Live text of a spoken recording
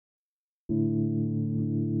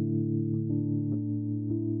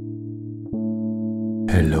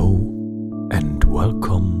Hello and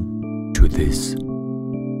welcome to this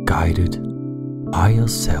guided higher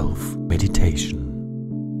self meditation.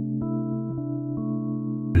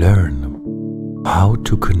 Learn how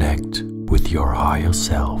to connect with your higher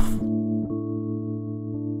self,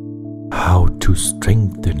 how to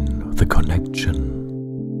strengthen the connection,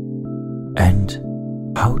 and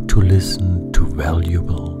how to listen to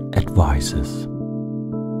valuable advices.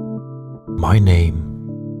 My name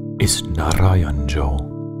is Narayanjot,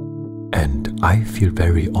 and I feel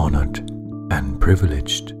very honored and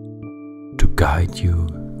privileged to guide you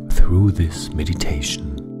through this meditation.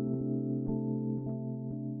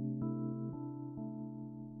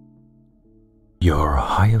 Your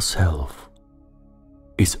higher self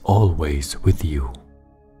is always with you.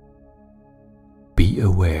 Be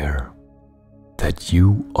aware that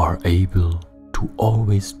you are able to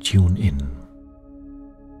always tune in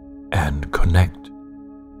and connect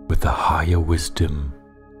with the higher wisdom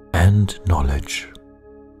and knowledge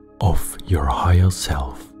of your higher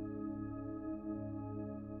self.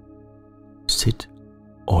 Sit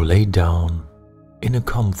or lay down in a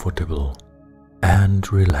comfortable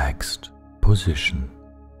and relaxed position.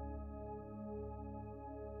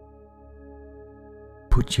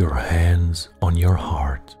 Put your hands on your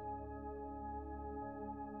heart.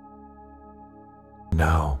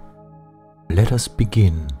 Now, let us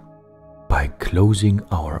begin by closing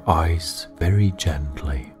our eyes very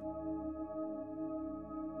gently.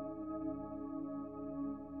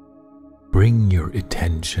 Bring your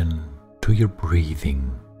attention to your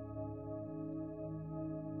breathing.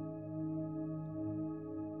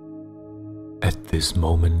 At this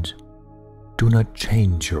moment, do not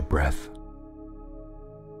change your breath.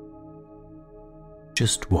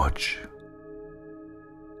 Just watch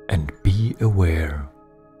and be aware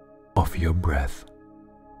of your breath.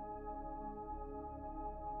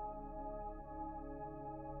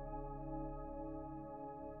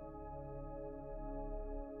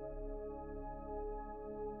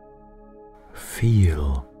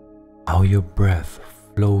 Feel how your breath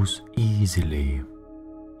flows easily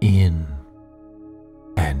in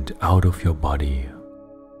and out of your body.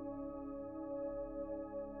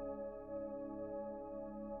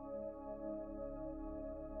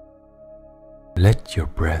 Let your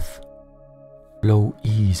breath flow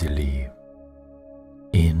easily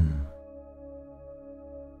in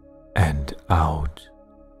and out.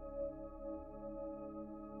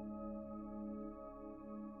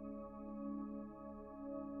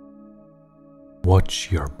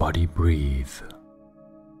 Watch your body breathe.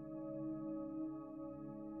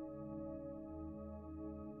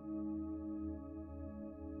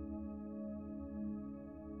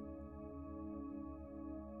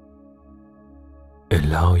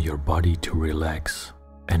 Allow your body to relax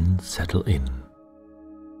and settle in.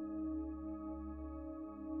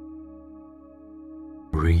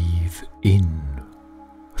 Breathe in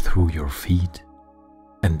through your feet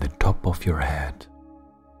and the top of your head.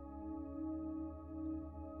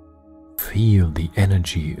 Feel the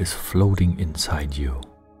energy is floating inside you.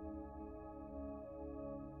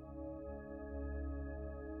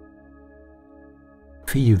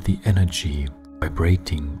 Feel the energy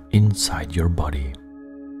vibrating inside your body.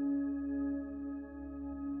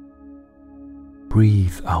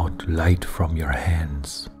 Breathe out light from your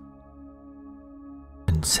hands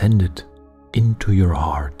and send it into your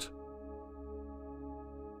heart.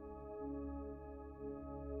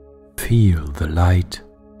 Feel the light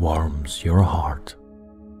warms your heart.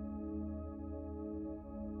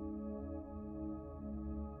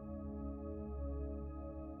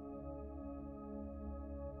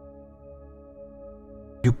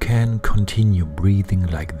 You can continue breathing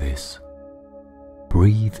like this.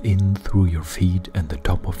 Breathe in through your feet and the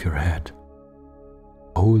top of your head.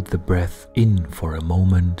 Hold the breath in for a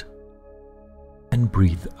moment and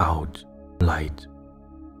breathe out light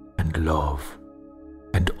and love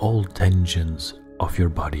and all tensions of your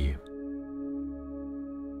body.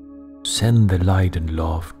 Send the light and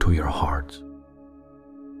love to your heart.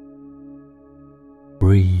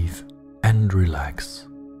 Breathe and relax.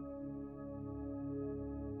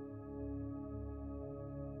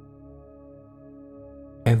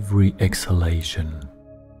 Every exhalation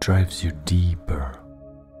drives you deeper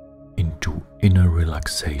into inner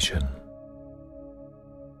relaxation.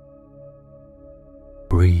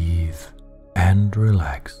 Breathe and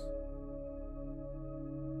relax.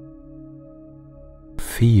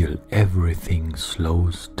 Feel everything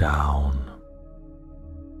slows down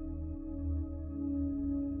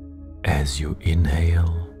as you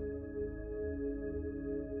inhale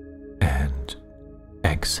and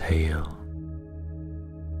exhale.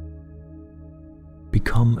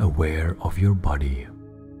 Become aware of your body.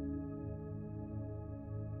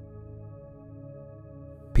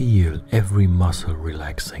 feel every muscle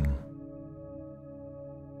relaxing.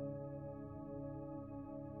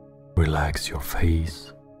 Relax your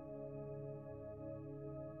face,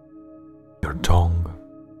 your tongue.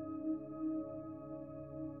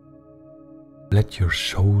 Let your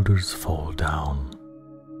shoulders fall down.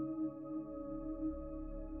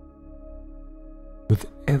 With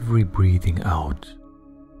every breathing out,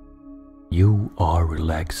 you are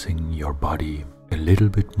relaxing your body a little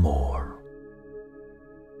bit more.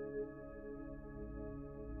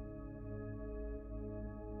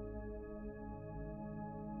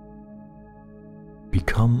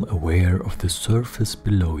 Become aware of the surface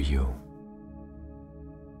below you.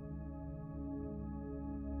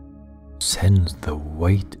 Sense the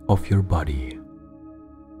weight of your body.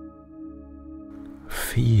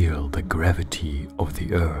 Feel the gravity of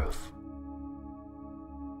the earth.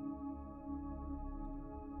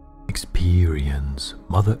 Experience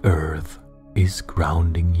Mother Earth is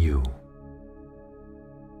grounding you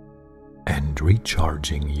and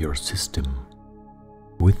recharging your system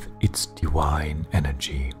with its divine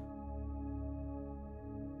energy.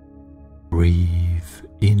 Breathe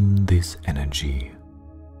in this energy.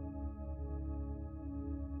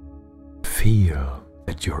 Feel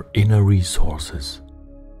that your inner resources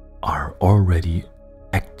are already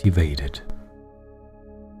activated.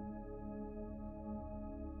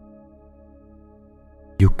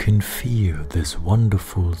 You can feel this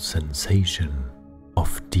wonderful sensation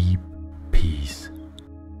of deep peace.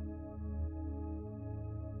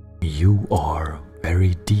 You are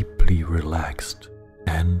very deeply relaxed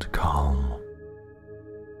and calm.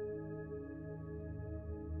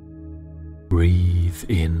 Breathe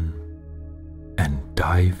in and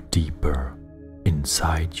dive deeper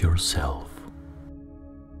inside yourself,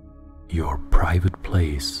 your private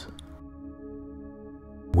place,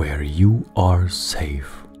 where you are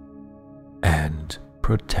safe and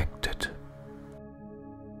protected.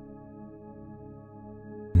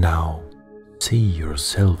 Now see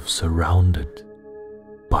yourself surrounded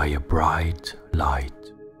by a bright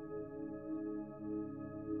light.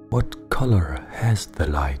 What color has the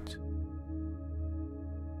light?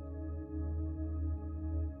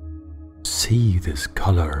 See this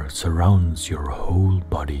color surrounds your whole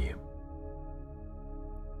body,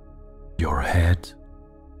 your head,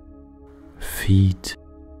 feet,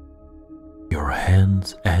 your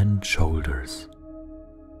hands and shoulders.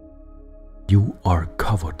 You are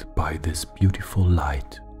covered by this beautiful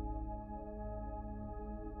light.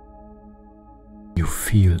 You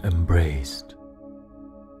feel embraced.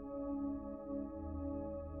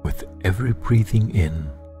 With every breathing in,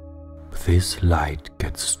 this light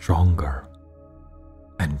gets stronger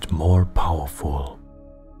and more powerful.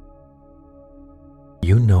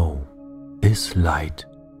 You know this light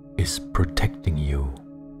is protecting you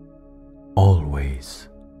always.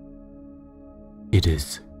 It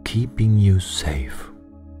is keeping you safe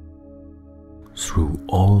through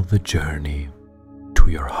all the journey to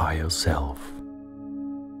your higher self.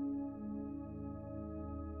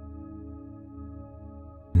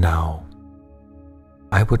 Now,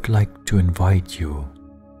 I would like to invite you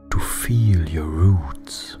to feel your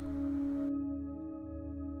roots.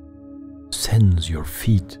 Sense your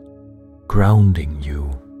feet grounding you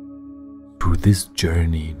through this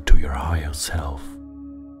journey to your higher self.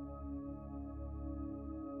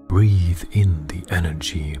 Breathe in the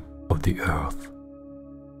energy of the earth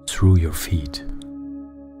through your feet.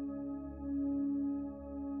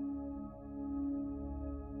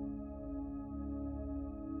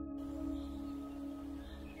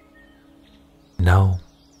 Now,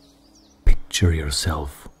 picture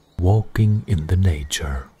yourself walking in the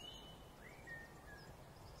nature.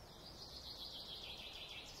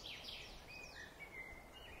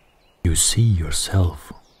 You see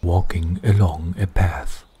yourself walking along a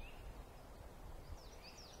path.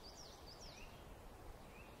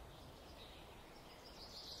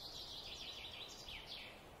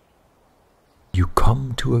 You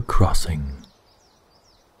come to a crossing.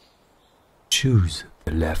 Choose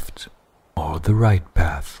the left or the right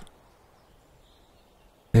path.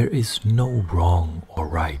 There is no wrong or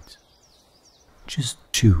right. Just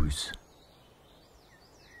choose.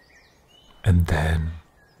 And then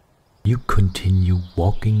you continue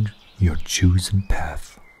walking your chosen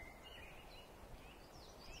path.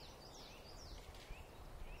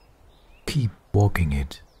 Keep walking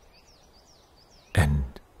it and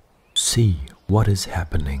see what is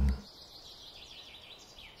happening.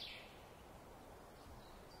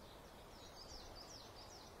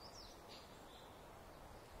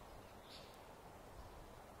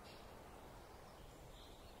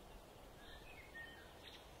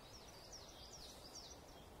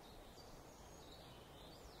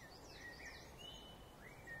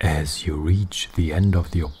 As you reach the end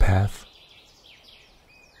of your path,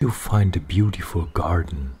 you find a beautiful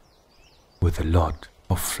garden with a lot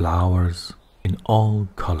of flowers in all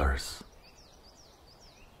colors.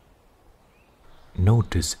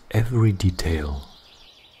 Notice every detail.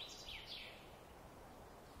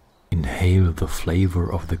 Inhale the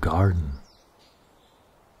flavor of the garden.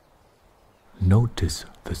 Notice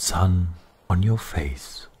the sun on your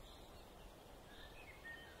face.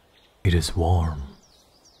 It is warm.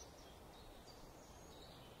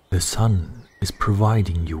 The sun is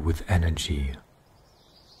providing you with energy,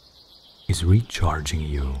 is recharging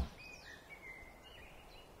you.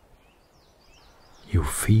 You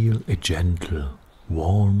feel a gentle,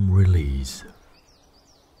 warm release.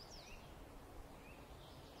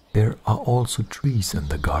 There are also trees in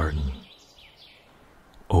the garden,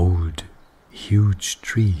 old, huge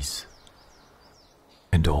trees,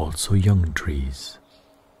 and also young trees.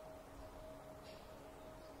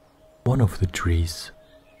 One of the trees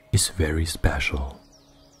is very special.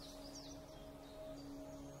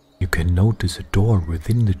 You can notice a door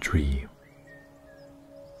within the tree.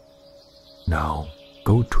 Now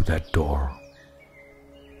go to that door.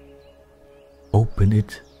 Open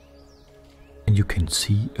it and you can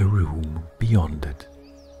see a room beyond it.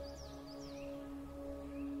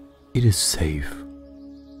 It is safe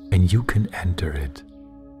and you can enter it.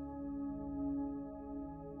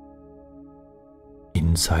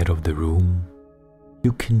 Inside of the room,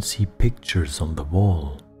 you can see pictures on the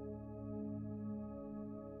wall,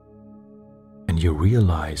 and you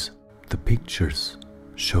realize the pictures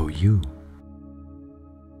show you.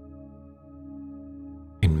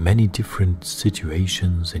 In many different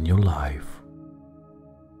situations in your life,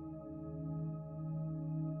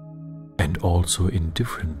 and also in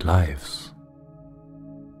different lives.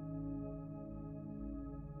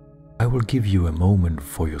 I will give you a moment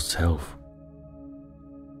for yourself,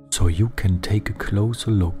 so you can take a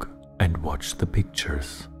closer look and watch the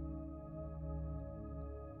pictures.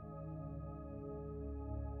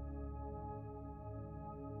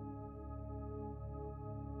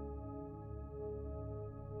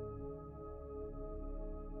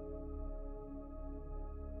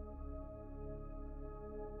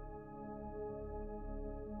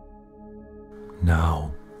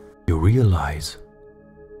 Now you realize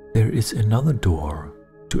there is another door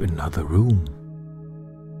to another room.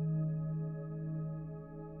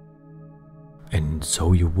 And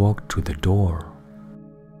so you walk to the door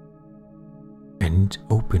and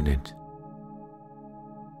open it.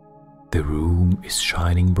 The room is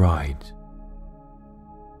shining bright.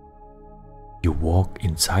 You walk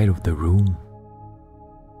inside of the room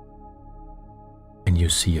and you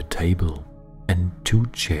see a table and 2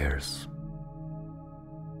 chairs.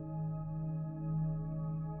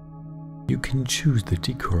 You can choose the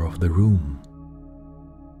decor of the room.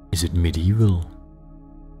 Is it medieval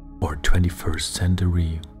or 21st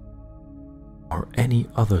century or any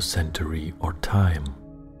other century or time?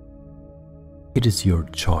 It is your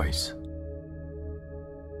choice.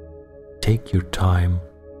 Take your time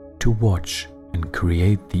to watch and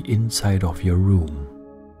create the inside of your room.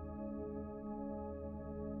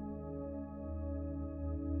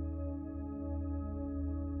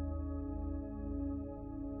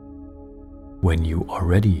 When you are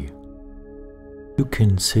ready, you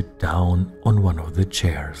can sit down on one of the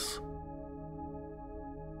chairs.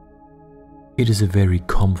 It is a very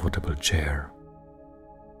comfortable chair.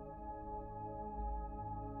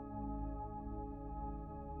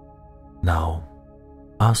 Now,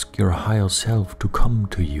 ask your higher self to come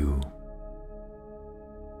to you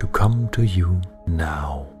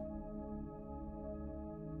now.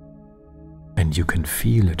 And you can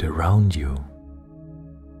feel it around you.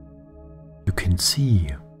 You can see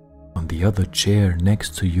on the other chair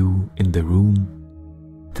next to you in the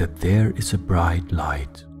room that there is a bright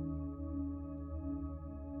light.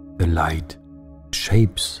 The light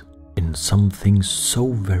shapes in something so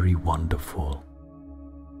very wonderful,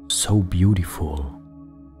 so beautiful,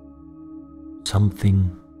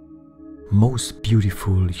 something most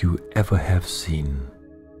beautiful you ever have seen.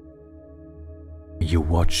 You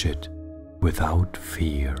watch it without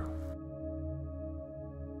fear.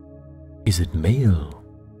 Is it male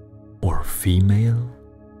or female,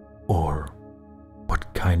 or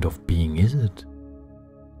what kind of being is it?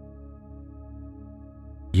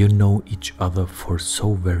 You know each other for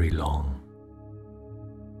so very long.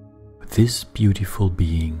 This beautiful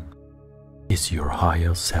being is your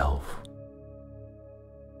higher self.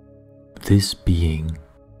 This being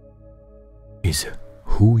is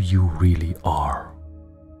who you really are.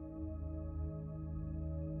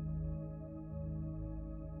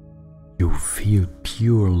 You feel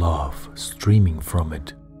pure love streaming from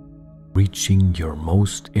it reaching your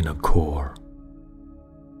most inner core,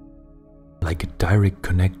 like a direct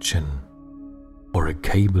connection or a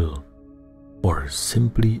cable or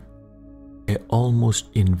simply an almost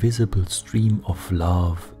invisible stream of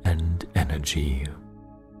love and energy.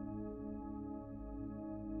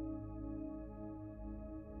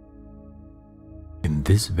 In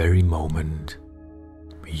this very moment,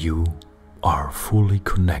 you are fully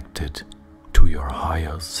connected to your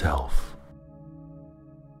higher self.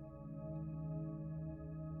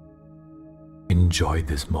 Enjoy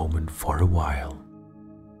this moment for a while.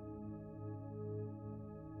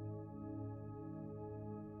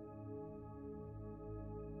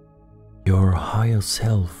 Your higher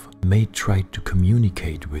self may try to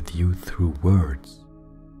communicate with you through words,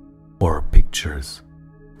 or pictures,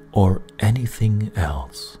 or anything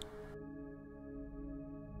else.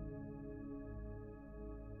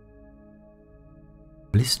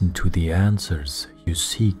 Listen to the answers you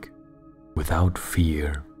seek without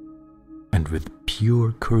fear and with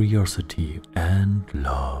pure curiosity and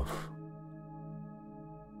love.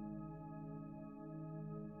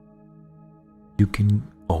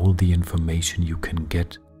 All the information you can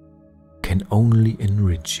get can only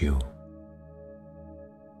enrich you.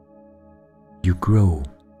 You grow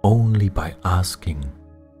only by asking,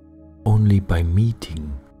 only by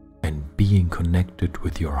meeting and being connected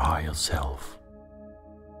with your higher self.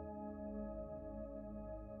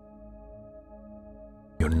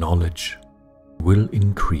 Your knowledge will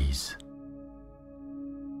increase.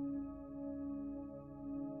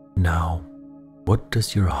 Now, what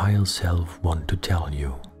does your higher self want to tell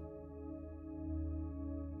you?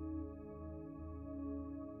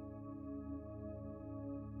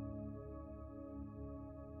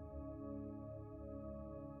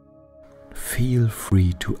 Feel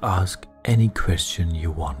free to ask any question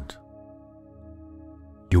you want.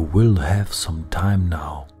 You will have some time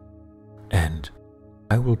now, and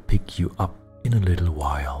I will pick you up in a little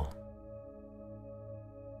while.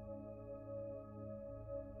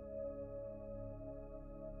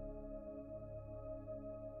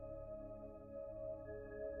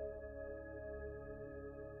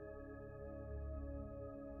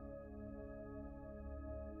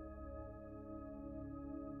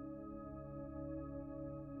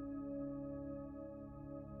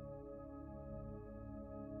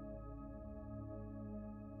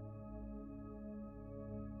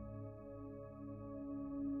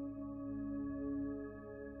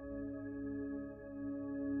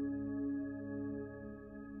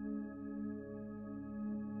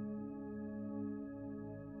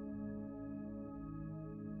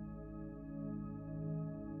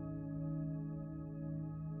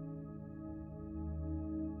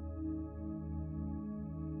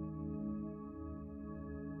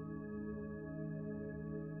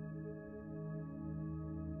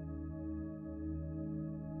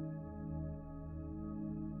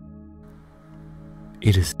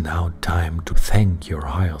 It is now time to thank your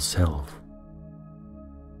higher self.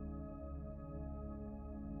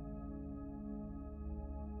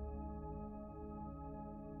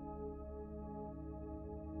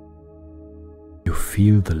 You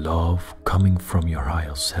feel the love coming from your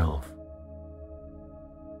higher self.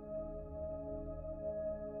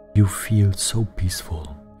 You feel so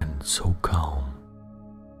peaceful and so calm,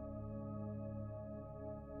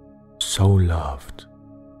 so loved.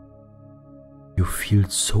 You feel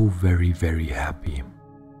so very, very happy.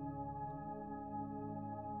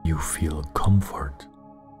 You feel comfort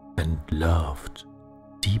and loved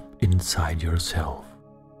deep inside yourself.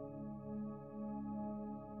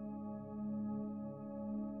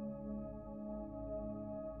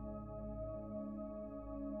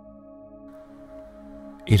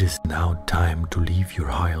 It is now time to leave your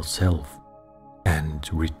higher self and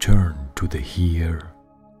return to the here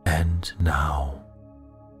and now.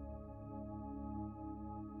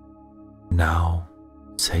 Now,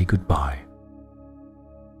 say goodbye.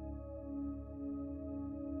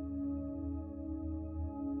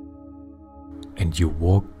 And you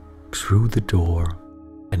walk through the door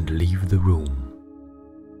and leave the room.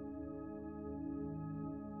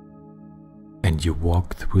 And you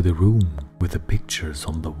walk through the room with the pictures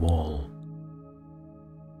on the wall.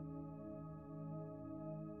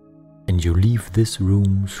 And you leave this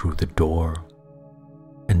room through the door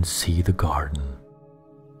and see the garden.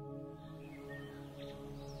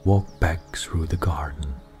 Walk back through the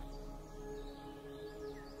garden.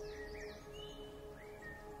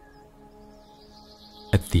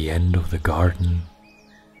 At the end of the garden,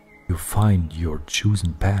 you find your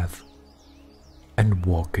chosen path and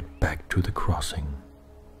walk it back to the crossing.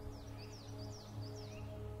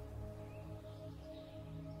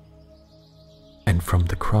 And from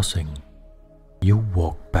the crossing, you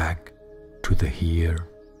walk back to the here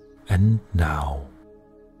and now.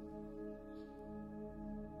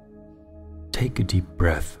 Take a deep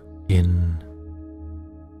breath in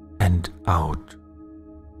and out.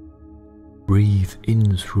 Breathe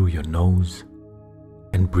in through your nose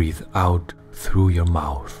and breathe out through your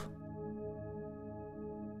mouth.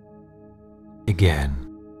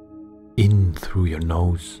 Again, in through your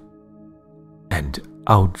nose and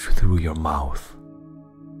out through your mouth.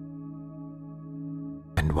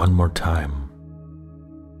 And one more time.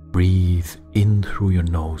 Breathe in through your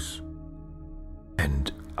nose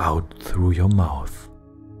and out through your mouth.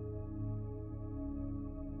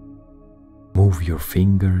 Move your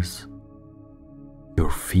fingers,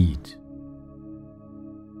 your feet.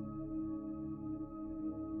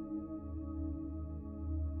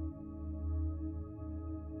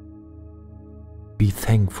 Be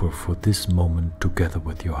thankful for this moment together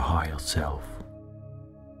with your higher self.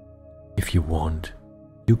 If you want,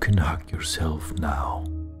 you can hug yourself now.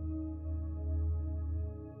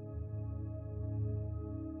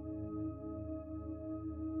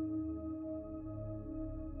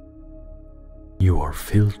 You are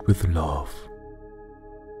filled with love.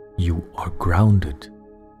 You are grounded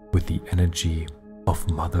with the energy of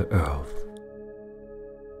Mother Earth.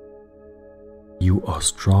 You are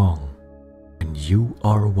strong and you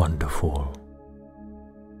are wonderful.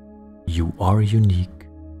 You are unique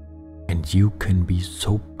and you can be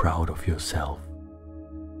so proud of yourself.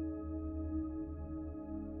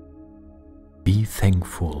 Be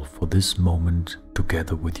thankful for this moment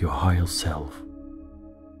together with your higher self.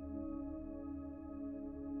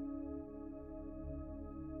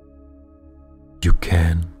 You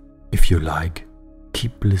can, if you like,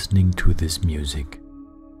 keep listening to this music,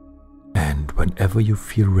 and whenever you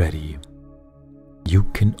feel ready, you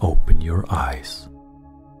can open your eyes.